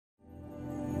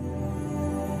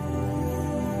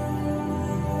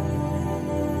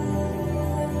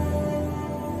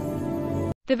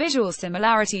The visual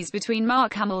similarities between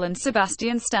Mark Hamill and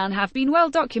Sebastian Stan have been well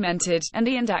documented, and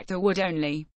the actor would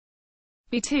only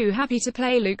be too happy to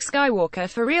play Luke Skywalker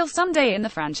for real someday in the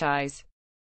franchise.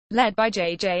 Led by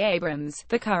J.J. Abrams,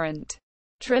 the current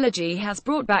trilogy has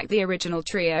brought back the original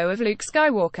trio of Luke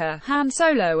Skywalker, Han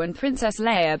Solo and Princess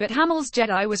Leia, but Hamill's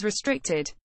Jedi was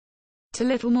restricted to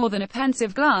little more than a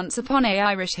pensive glance upon an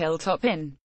Irish hilltop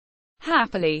inn.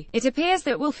 Happily, it appears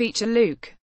that will feature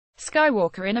Luke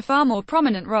Skywalker in a far more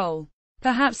prominent role.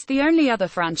 Perhaps the only other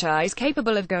franchise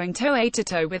capable of going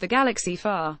toe-to-toe with a galaxy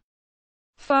far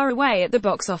away at the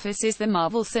box office is the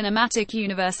Marvel Cinematic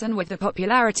Universe, and with the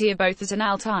popularity of both at an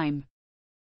all-time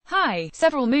high,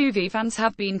 several movie fans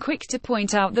have been quick to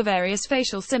point out the various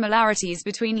facial similarities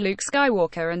between Luke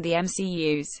Skywalker and the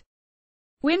MCU's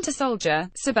Winter Soldier,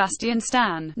 Sebastian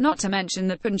Stan, not to mention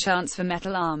the penchants for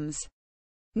metal arms.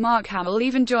 Mark Hamill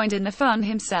even joined in the fun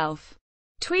himself,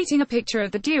 tweeting a picture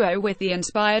of the duo with the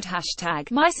inspired hashtag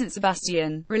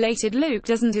 #MySaintSebastian, related Luke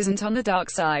isn't on the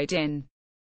dark side in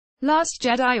Last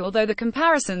Jedi. Although the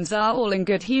comparisons are all in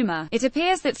good humor, it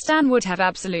appears that Stan would have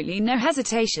absolutely no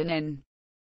hesitation in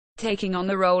taking on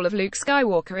the role of Luke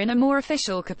Skywalker in a more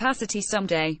official capacity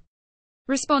someday.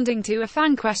 Responding to a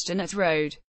fan question at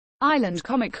Rhode Island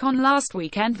Comic Con last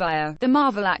weekend via the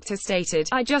Marvel actor stated,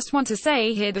 "I just want to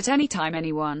say here that anytime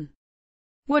anyone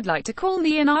would like to call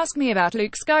me and ask me about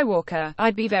Luke Skywalker,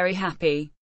 I'd be very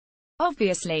happy."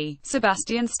 Obviously,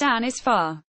 Sebastian Stan is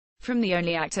far from the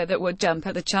only actor that would jump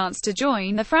at the chance to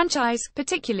join the franchise,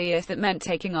 particularly if that meant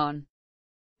taking on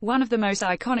one of the most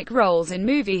iconic roles in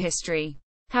movie history.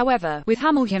 However, with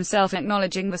Hamill himself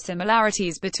acknowledging the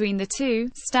similarities between the two,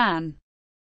 Stan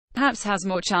perhaps has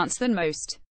more chance than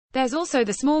most. There's also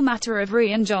the small matter of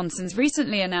Rian Johnson's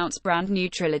recently announced brand new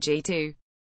trilogy to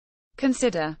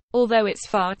consider. Although it's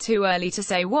far too early to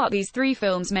say what these three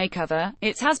films may cover,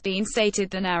 it has been stated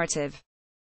the narrative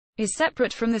is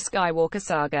separate from the Skywalker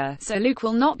saga, so Luke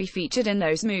will not be featured in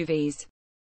those movies.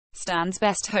 Stan's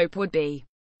best hope would be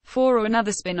for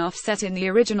another spin-off set in the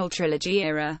original trilogy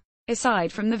era.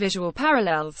 Aside from the visual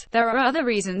parallels, there are other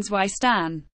reasons why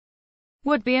Stan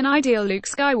would be an ideal Luke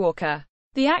Skywalker.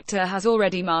 The actor has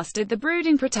already mastered the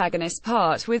brooding protagonist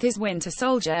part with his Winter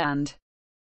Soldier and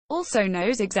also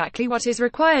knows exactly what is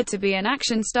required to be an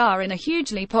action star in a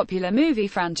hugely popular movie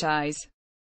franchise.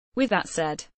 With that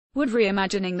said, would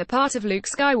reimagining the part of Luke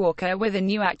Skywalker with a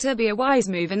new actor be a wise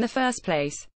move in the first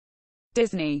place?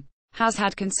 Disney has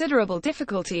had considerable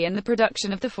difficulty in the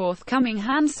production of the forthcoming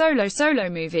Han Solo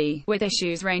movie, with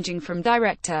issues ranging from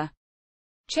director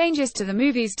changes to the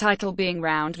movie's title being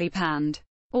roundly panned.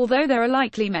 Although there are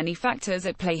likely many factors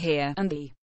at play here, and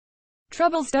the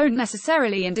troubles don't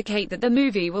necessarily indicate that the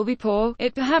movie will be poor,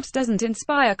 it perhaps doesn't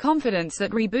inspire confidence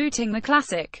that rebooting the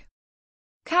classic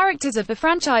characters of the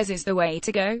franchise is the way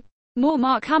to go. More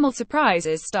Mark Hamill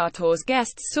surprises Star Tours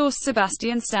guests. Source: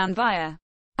 Sebastian Stan via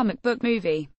Comic Book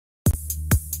Movie.